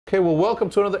Okay, well, welcome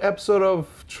to another episode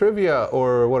of Trivia,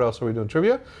 or what else are we doing?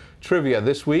 Trivia? Trivia.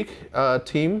 This week, my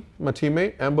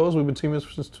teammate, Ambos, we've been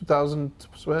teammates since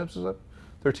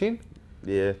 2013?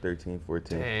 Yeah, 13,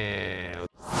 14. Damn.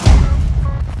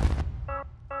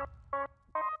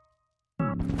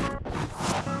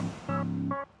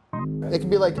 It could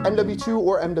be like MW2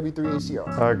 or MW3 ACO.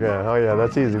 Okay, oh yeah,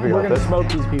 that's easy. We We're got gonna this. smoke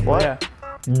these people. What? Yeah.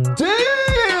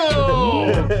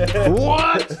 Damn!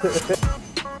 What?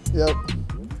 Yep.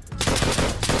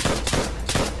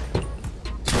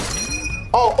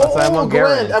 Oh,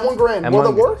 grand. M1 grand. World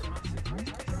at War?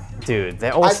 Dude, they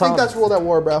all I think that's World at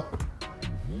War, bro.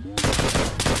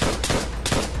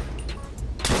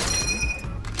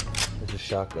 It's a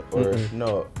shotgun. Or,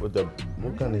 no, what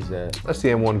gun is that? That's the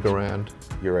M1 Garand.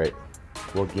 You're right.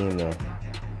 What game though?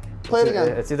 Play it again.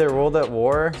 It's either World at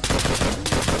War.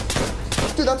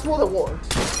 Dude, that's World at War.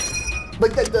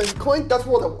 Like the Clink, that's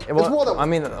World at War. It's World at War. I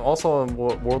mean, also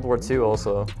World War II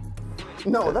also.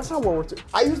 No, that's not World War II.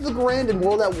 I used the grand in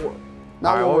World at War.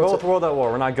 Not All right, World we'll go War with World at War.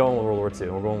 We're not going with World War II.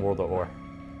 We're going World at War.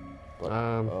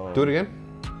 Do it again.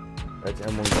 That's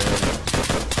M1 grand.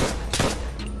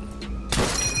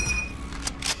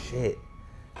 Shit.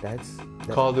 That's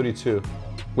Call of Duty 2.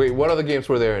 Wait, what other games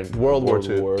were there in? World War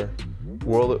II.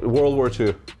 World War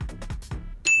II.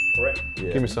 Correct.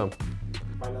 Yeah. Give me some.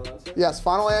 Final answer? Yes,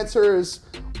 final answer is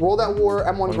World at War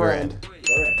M1 grand.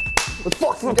 Correct. Let's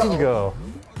fucking go.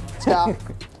 Yeah.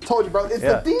 Told you, bro. It's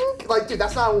the thing. Like, dude,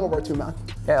 that's not World War II, man.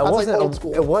 Yeah, that's like old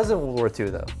school. It wasn't World War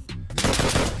II though.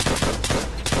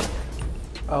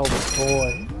 Oh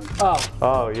boy. Oh,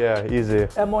 Oh yeah, easy.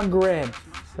 M1 grand.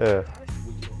 Yeah.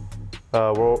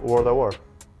 World at War.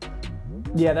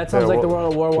 Yeah, that sounds like the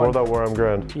World at War one. World at War, I'm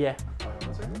grand. Yeah.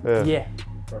 Yeah. Yeah.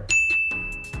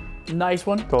 Nice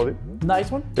one. Told you.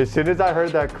 Nice one. As soon as I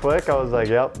heard that click, I was like,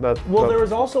 yep, that's. Well, there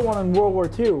was also one in World War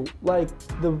II, like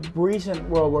the recent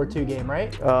World War II game,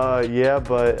 right? Yeah,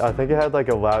 but I think it had like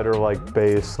a louder like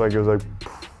bass. Like it was like,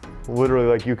 literally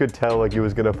like you could tell like he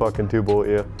was gonna fucking two-bullet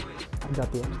you. I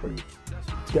got the expert.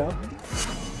 Let's go.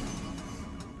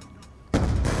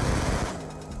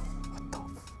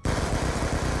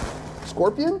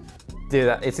 Scorpion? Dude,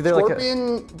 it's either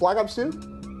Scorpion Black Ops 2?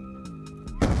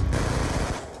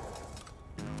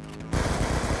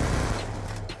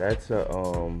 That's a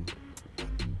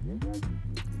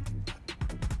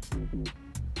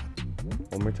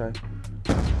One more time.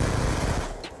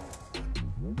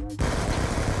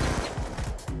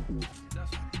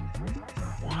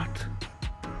 What?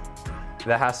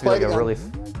 that has to be like a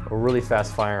really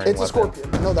fast firing It's weapon. a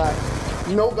Scorpion. I know that.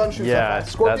 No gun shoots Yeah, that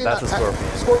fast. Scorpion, that's a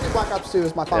Scorpion. Scorpion Black Ops 2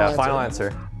 is my final Yeah, answer. final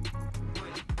answer.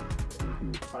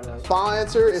 Final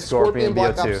answer is Scorpion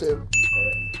Black BO2. Ops 2.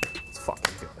 It's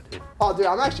fucking good, dude. Oh, dude,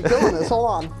 I'm actually killing this. Hold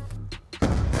on.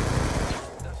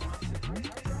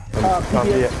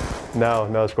 PBS.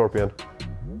 No, Scorpion.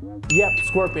 Yep,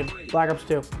 Scorpion. Black Ops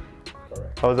 2.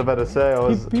 I was about to say, I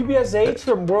was. PBS-H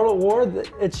from World at War,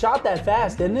 it shot that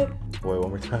fast, didn't it? Wait, one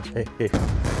more time.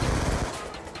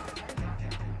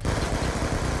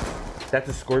 That's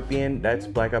a Scorpion. That's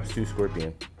Black Ops 2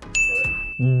 Scorpion.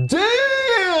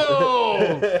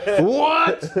 Damn!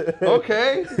 What?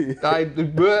 Okay.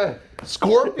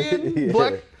 Scorpion? Yeah.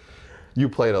 Black? You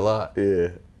played a lot. Yeah.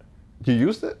 You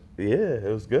used it? Yeah,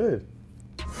 it was good.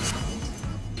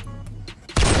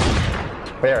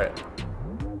 Barrett.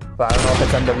 But I don't know if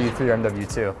it's MW3 or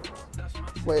MW2.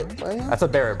 Wait, what? That's a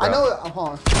Barrett, bro. I know it. Hold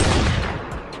on.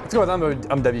 Let's go with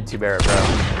MW2 Barrett, bro.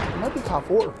 It might be top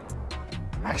 4.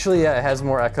 Actually, yeah, it has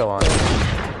more echo on it.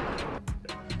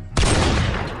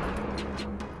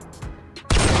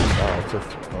 It's a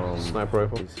Sniper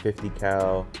rifle? It's 50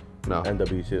 cal. No.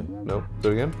 MW2. No. Do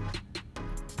it again?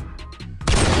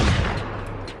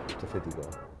 It's a 50 cal.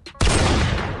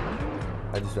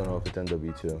 I just don't know if it's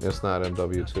MW2. It's not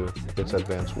MW2. It's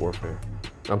Advanced Warfare.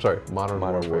 I'm sorry, Modern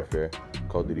Warfare.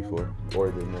 Call of Duty 4.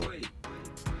 Or the new.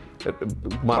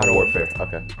 Modern Warfare.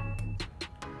 Okay.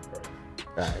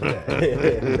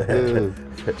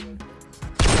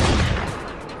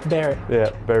 Barrett. Yeah,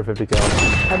 Barrett 50 cal.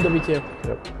 MW2.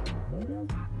 Yep.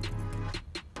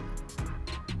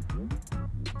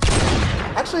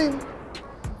 Actually,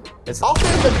 It's, I'll say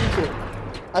MW2.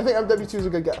 I think MW2 is a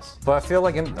good guess. but I feel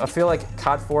like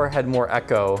COD 4 had more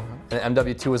echo, and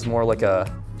MW2 was more like a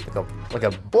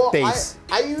Well, bass.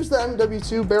 I use the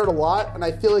MW2 Barrett a lot, and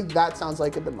I feel like that sounds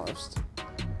like it the most.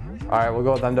 All right, we'll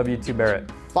go with MW2 Barrett.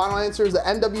 Final answer is the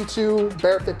MW2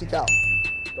 Barrett 50 cal.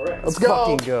 Correct. Let's go.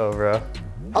 Fucking go, bro.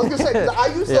 I was gonna say, 'cause I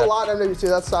used it Yeah. a lot in MW2.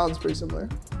 That sounds pretty similar.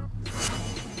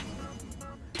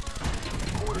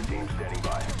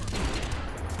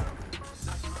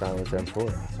 Silence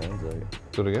M4. Sounds like.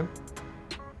 Do it again?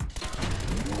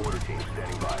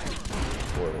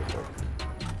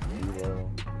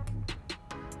 Zero.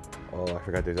 Oh, I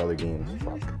forgot there's other games.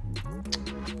 Fuck.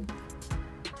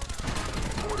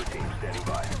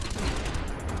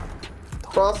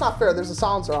 Bro, that's not fair. There's a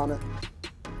silencer on it.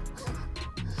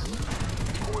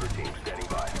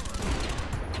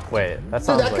 Wait, that Dude,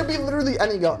 sounds that like... could be literally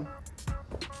any gun.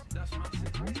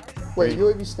 Wait,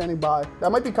 UAV standing by.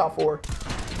 That might be COP 4.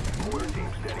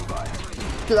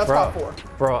 Dude, that's COP 4.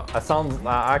 Bro, that sounds...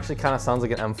 actually kind of sounds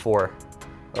like an M4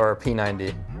 or a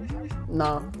P90.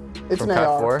 Nah. It's From an COP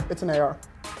AR. 4? It's an AR.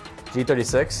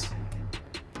 G36?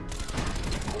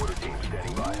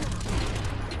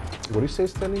 What do you say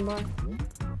standing by?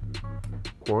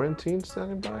 Quarantine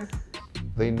standing by?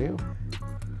 They knew.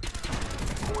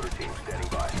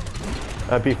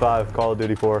 MP5, Call of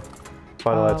Duty 4.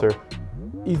 Final answer.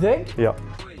 You think? Yeah.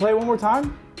 Play it one more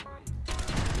time?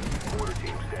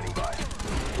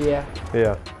 Yeah,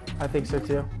 Yeah. I think so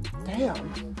too. Damn.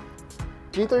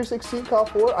 G36C COP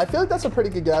 4. I feel like that's a pretty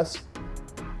good guess.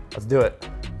 Let's do it. Do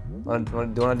you want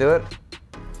to do it?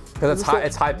 Because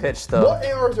it's high pitched though. What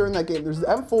ARs are in that game? There's the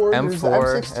M4, there's the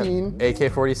M4, M16.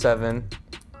 AK-47.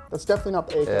 That's definitely not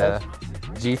the AK. Yeah.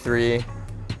 G3,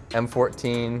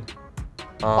 M14.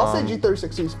 I'll say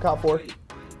G36C COP 4.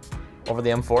 Over the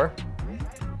M4.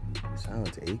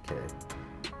 Silence AK.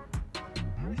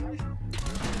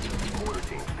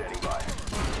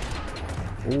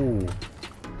 Ooh.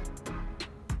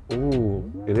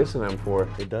 Ooh, it is an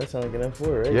M4. It does sound like an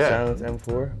M4, right? Yeah. Silence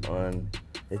M4 on.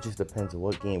 It just depends on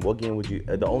what game. What game would you?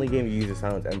 The only game you use to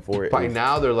silence M4 By is.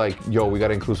 now they're like, yo, we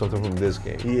gotta include something from this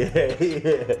game. Yeah,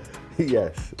 yeah.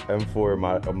 Yes.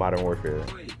 M4 Modern Warfare.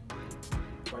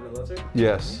 Final answer?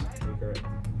 Yes. Incorrect.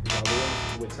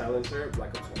 Galileo with silencer,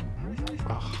 Black Ops 1. Like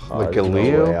there's no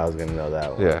Galileo? way I was gonna know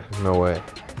that one. Yeah, no way.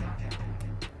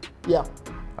 Yeah.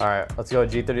 All right, let's go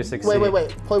G36C. Wait.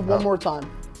 Play one more time.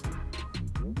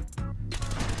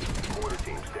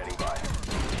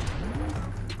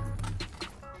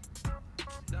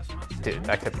 Dude,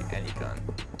 that could be any gun.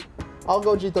 I'll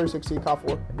go G36C COP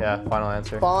 4. Yeah, final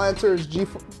answer. Final answer is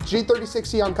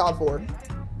G36C on COD 4.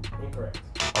 Incorrect.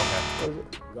 Okay. What is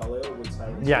it? Galileo with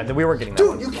silencer. Yeah, we were getting that Dude,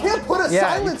 one. you can't put a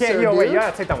Yeah, you silencer, can't- yo, dude. wait, you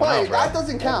gotta take that one Play, out, bro. that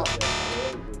doesn't count.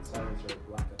 Galileo with silencer,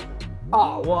 Black Ops 1.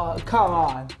 Oh, well, come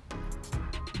on.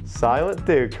 Silent?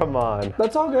 Dude, come on.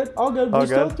 That's all good. All good. All We're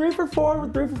still good? 3 for 4. We're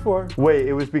 3 for 4. Wait,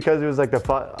 it was because it was like the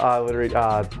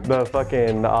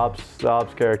fucking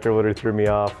ops character literally threw me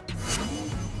off.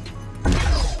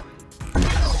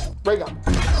 Ray gun.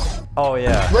 Oh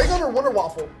yeah. Ray gun or Wonder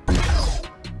Waffle?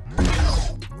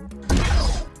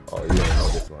 Oh, you don't know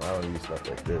this one. I don't use stuff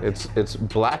like this. It's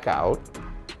Blackout,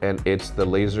 and it's the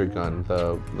laser gun,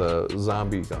 the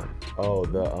zombie gun, Oh,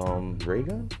 the ray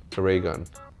gun? the ray gun.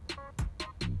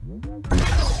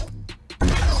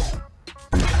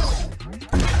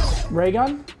 Ray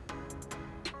gun?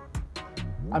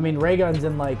 I mean, ray gun's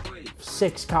in like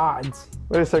 6 CODs.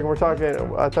 Wait a second, I thought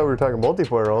we were talking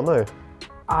multiplayer only.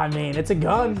 I mean, it's a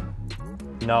gun.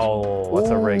 No, what's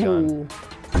a ray gun? Ooh.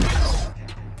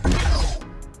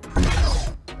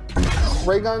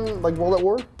 Ray gun, like World at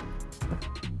War?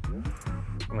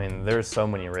 I mean, there's so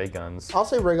many ray guns. I'll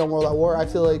say Ray gun World at War. I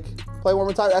feel like, play one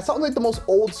more time. That sounds like the most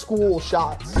old school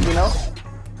shots, you know?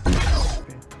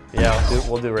 Yeah,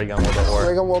 we'll do ray gun World at Ray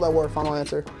War. gun World at War, final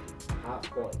answer. Half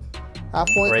point. Half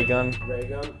point? Ray gun. Ray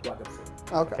gun, Black Ops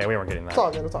 1. Okay. Okay, we weren't getting that. It's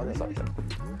all good, it's all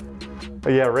good.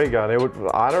 But yeah, ray gun. It would.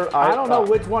 I don't know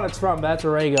which one it's from, but that's a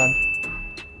ray gun.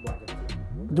 Black Ops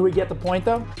 2. Do we get the point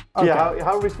though? Okay. Yeah,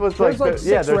 how are we supposed to There's like yeah,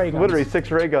 6 there's ray guns. literally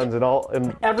 6 ray guns and all.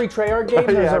 And Every Treyarch game,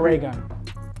 there's Yeah, a ray every- gun.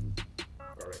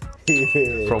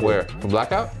 From where? From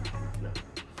Blackout?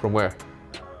 From where?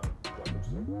 Black Ops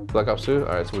 2. Black Ops 2?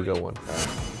 All right, so we go one.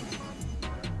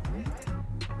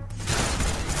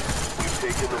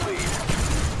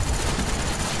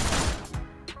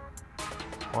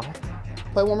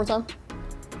 Play one more time.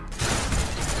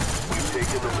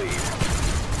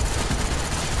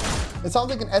 It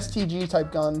sounds like an STG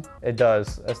type gun. It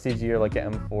does. STG or like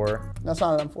an M4. That's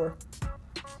not an M4.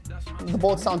 The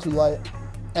bullets sound too light.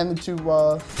 And they're too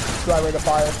high rate of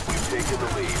fire.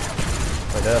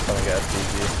 Wait, that's not like an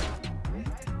STG.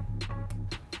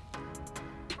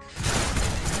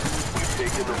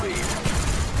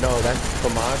 No, that's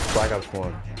FAMAS Black Ops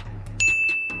 1.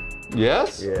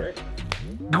 Yes? Yeah.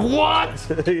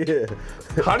 What? Yeah.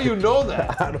 How do you know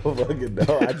that? I don't fucking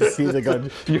know. I just see the gun.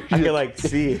 I can like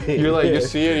see it. You're like, you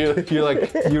see it, you're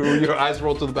like, your eyes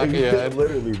roll to the back of your head.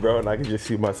 Literally, bro, and I can just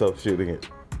see myself shooting it.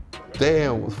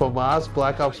 Damn, FAMAS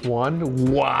Black Ops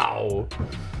 1? Wow.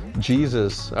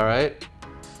 Jesus, all right.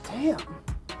 Damn.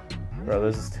 Bro,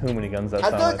 there's too many guns that I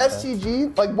sound feel like that.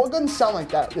 STG, like what guns sound like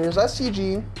that? There's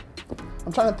STG.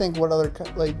 I'm trying to think what other,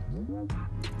 like,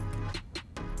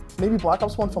 maybe Black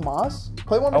Ops 1 FAMAS?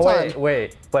 Play one more time.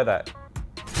 Wait, play that.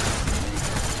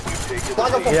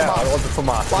 Black Ops 1 Yeah, FAMAS. it was the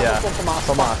FAMAS. Black Yeah. Ops 1 FAMAS.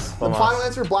 FAMAS. The final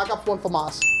answer, Black Ops 1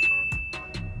 FAMAS.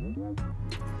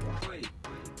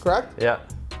 Correct? Yeah.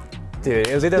 Dude,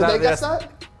 it was either Did that they or the guess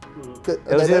that?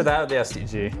 It was either that or the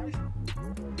STG.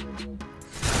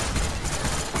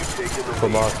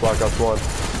 FAMAS Black Ops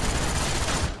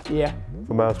 1. Yeah.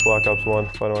 FAMAS Black Ops 1.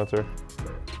 Final answer.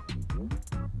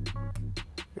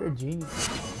 You're a genius.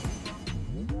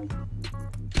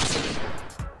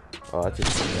 Oh, that's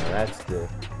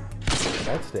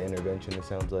the intervention. It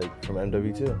sounds like from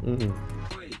MW2.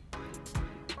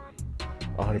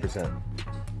 100%.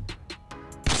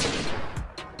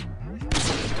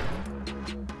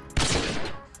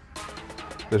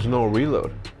 There's no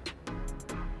reload.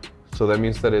 So that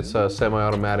means that it's a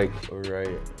semi-automatic.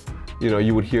 Right. You know,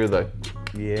 you would hear the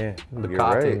Yeah. You're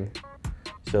cocking right.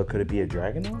 So could it be a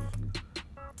Dragunov?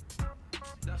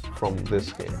 from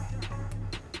this game.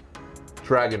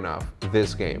 Dragunov,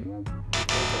 this game.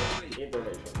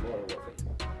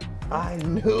 I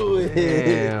knew it.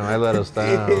 Damn, I let us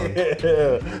down.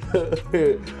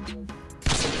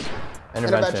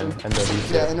 Intervention.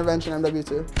 MW2. Yeah, intervention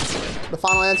MW2. The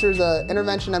final answer is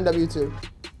intervention MW2.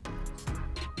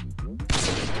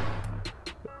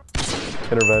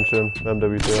 Intervention.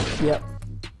 MW2. Yep.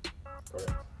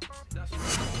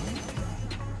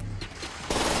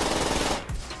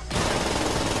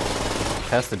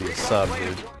 Has to be a sub,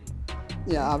 dude.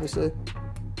 Yeah, obviously.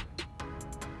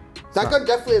 That gun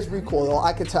definitely has recoil,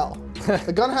 I could tell.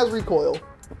 The gun has recoil.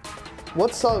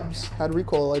 What subs had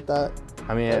recoil like that?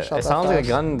 I mean, it shot that sounds like a fast.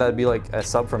 gun that'd be like a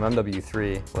sub from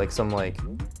MW3, like some like.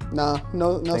 Nah,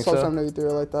 no Think subs so? from MW3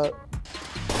 are like that.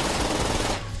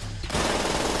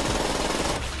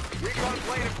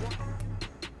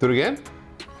 Do it again?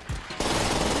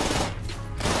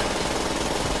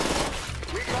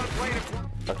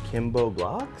 Akimbo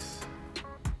Glocks?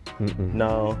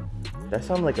 No. That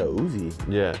sounds like a Uzi.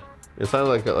 Yeah. It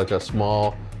sounded like a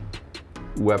small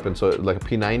weapon, so like a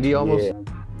P90 almost. Yeah.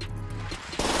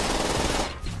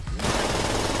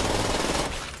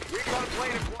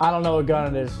 I don't know what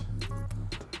gun it is.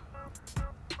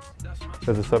 It's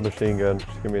a submachine gun.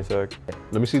 Just give me a sec.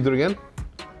 Let me see, do it again.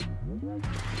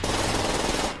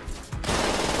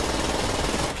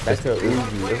 That's a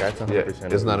Uzi. That's 100% Yeah,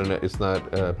 it's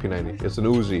not P90. It's an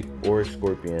Uzi. Or a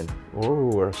Scorpion.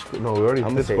 Oh, no, we already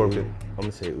I'm did Scorpion.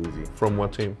 gonna say Uzi. From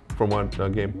what team? From what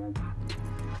game?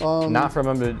 Not from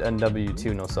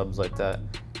MW2, no subs like that.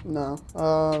 No.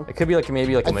 It could be like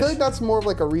maybe like I a feel like that's more of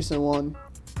like a recent one.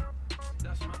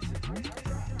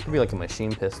 could be like a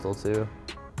machine pistol too.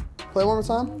 Play one more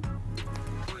time.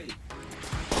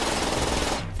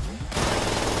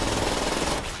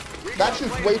 That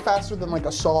shoots way faster than like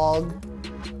a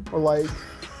SOG or like.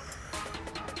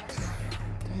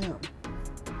 Damn.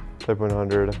 Type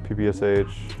 100.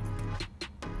 PPSH.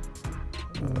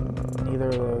 Neither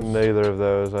of those. Neither of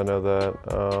those. I know that.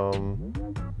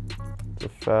 It's a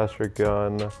faster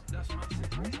gun.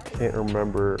 Can't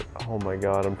remember. Oh my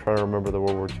god, I'm trying to remember the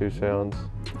World War II sounds.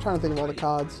 I'm trying to think of all the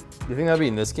CODs. Do you think that'd be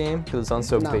in this game? Because it sounds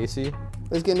so No. bassy.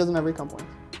 This game doesn't have recon points.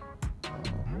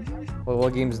 Well,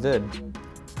 what games did?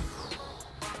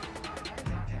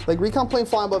 Like recon plane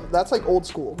flying above, that's like old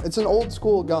school. It's an old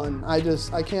school gun. I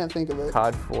can't think of it.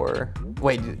 COD 4.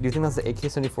 Wait, do you think that's the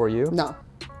AK-74U? No,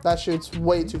 that shoots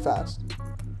way too fast.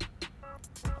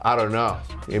 I don't know.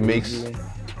 It makes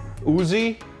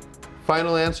Uzi.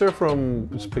 Final answer from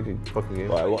just pick a fucking game.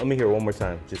 Well, let me hear it one more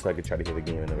time, just so I could try to hear the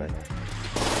game in the back.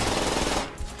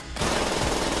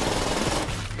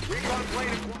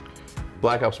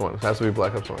 Black Ops 1. It has to be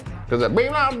Black Ops 1. Because that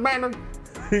banner.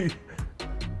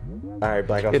 All right,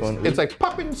 Black Ops 1. It's like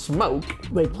popping smoke.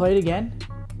 Wait, play it again.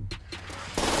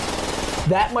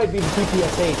 That might be the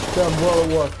PPSH from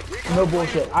World War. No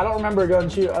bullshit. I don't remember a gun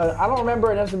shoot. I don't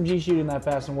remember an SMG shooting that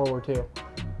fast in World War II.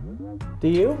 Do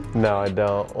you? No, I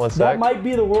don't. One That sec. might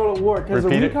be the World at War because the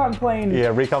Repeat it. recon plane. Yeah,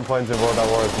 recon planes in World at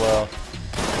War as well.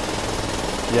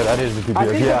 Yeah, that is the PPSH. I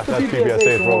think Yeah, that's the that's PPSH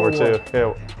PPSH from World War World II.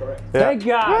 War. Yeah. Thank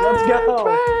God. Let's go.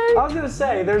 I was gonna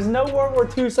say, there's no World War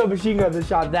II submachine gun that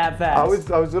shot that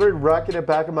fast. I was literally racking it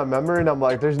back in my memory, and I'm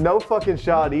like, there's no fucking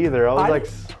shot either. I was like,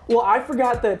 well, I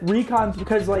forgot that recon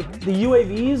because like the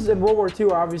UAVs in World War II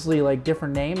are obviously like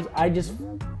different names. I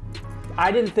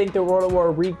didn't think the World War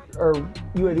or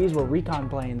UAVs were recon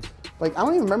planes. Like I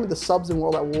don't even remember the subs in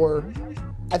World at War.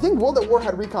 I think World at War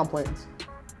had recon planes.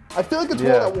 I feel like it's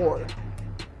Yeah. World at War.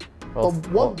 Well,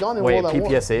 But what gun in wait, World at War?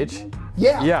 PPSH?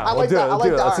 Yeah, Yeah, I we'll like do that. it. I We'll like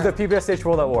do it. that. Let's do Alright. the PBSH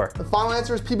World at War. The final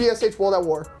answer is PBSH World at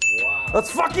War. Let's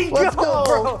fucking Let's go,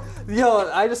 go. bro. Yo,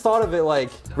 I just thought of it like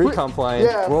recon playing,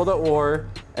 Yeah. World at War,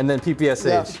 and then PPSH.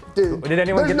 Yeah, dude. Did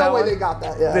anyone There's get that no way one? they got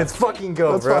that. Yeah. Let's fucking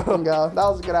go, Let's bro. fucking go. That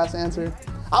was a good ass answer.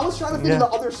 I was trying to think Yeah.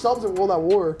 of the other subs in World at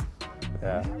War.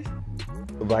 Yeah.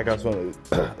 Black Ops 1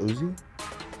 Uzi?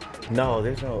 No,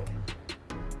 there's no.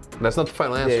 That's not the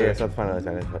final Yeah, answer. yeah, it's not the final answer.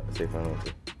 I didn't say final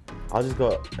answer. I'll just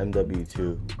go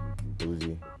MW2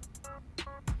 Uzi.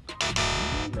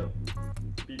 No.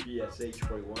 BBSH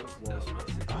 41 was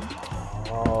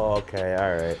Oh, okay,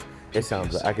 all right. It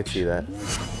sounds like I could see that.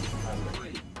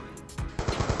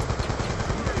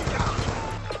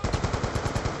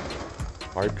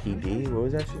 RPD? What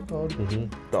was that shit called?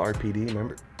 The RPD,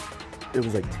 remember? It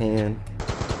was like tan.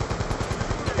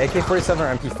 AK-47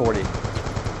 or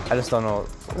MP40? I just don't know.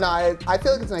 No, I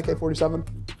feel like it's an AK-47.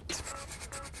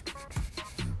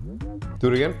 Do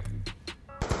it again.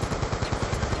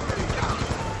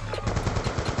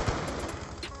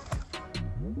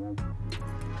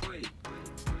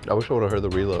 I wish I would have heard the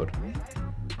reload.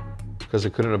 Because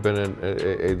it couldn't have been an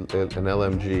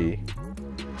LMG.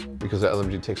 Because the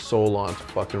LMG takes so long to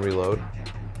fucking reload.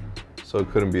 So it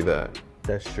couldn't be that.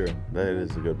 That's true. That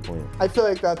is a good point. I feel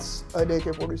like that's an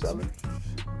AK-47.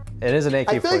 It is an AK-47.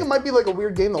 I feel like it might be like a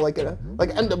weird game though, like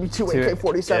MW2 AK-47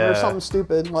 or yeah. something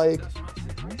stupid. Like,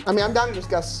 I mean, I'm down to just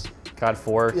guess. COD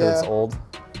 4 because Yeah. it's old.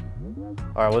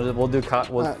 All right, we'll do COD.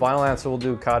 Alright. Final answer. We'll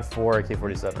do COD 4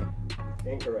 AK-47.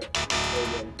 incorrect.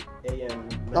 AM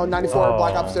Oh, 94 Oh.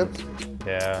 Black Ops 2.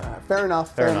 Yeah. Fair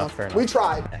enough. Fair enough, fair enough. We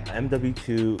tried.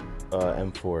 MW2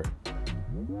 M4. Final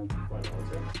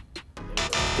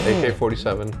answer.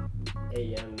 AK-47.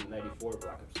 AM 94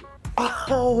 Black Ops 2.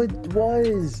 Oh, it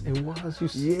was. It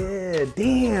was. Yeah,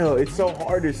 damn. It's so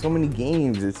hard. There's so many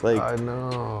games. It's like, I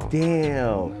know.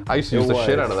 damn. I used to use the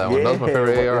shit out of that one. That was my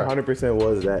favorite it AR. 100%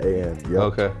 was that AM. Yep.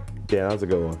 Okay. Damn, that was a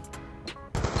good one.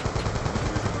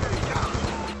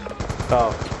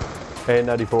 Oh,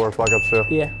 A94, Black Ops 2.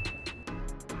 Yeah.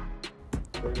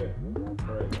 We're good.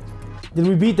 All right. Did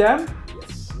we beat them?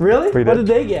 Yes. Really? We What did.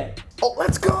 did they get? Oh,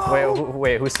 let's go.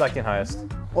 Wait, who's second highest?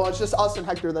 Well, it's just us and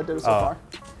Hector that did it so Oh.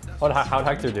 far. How'd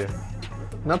Hector do?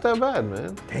 Not that bad,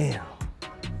 man. Damn.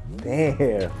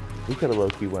 Damn. We could have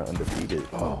low-key went undefeated.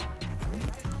 Oh.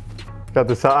 Got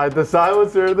the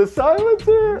silencer,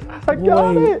 I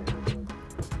got Wait. it.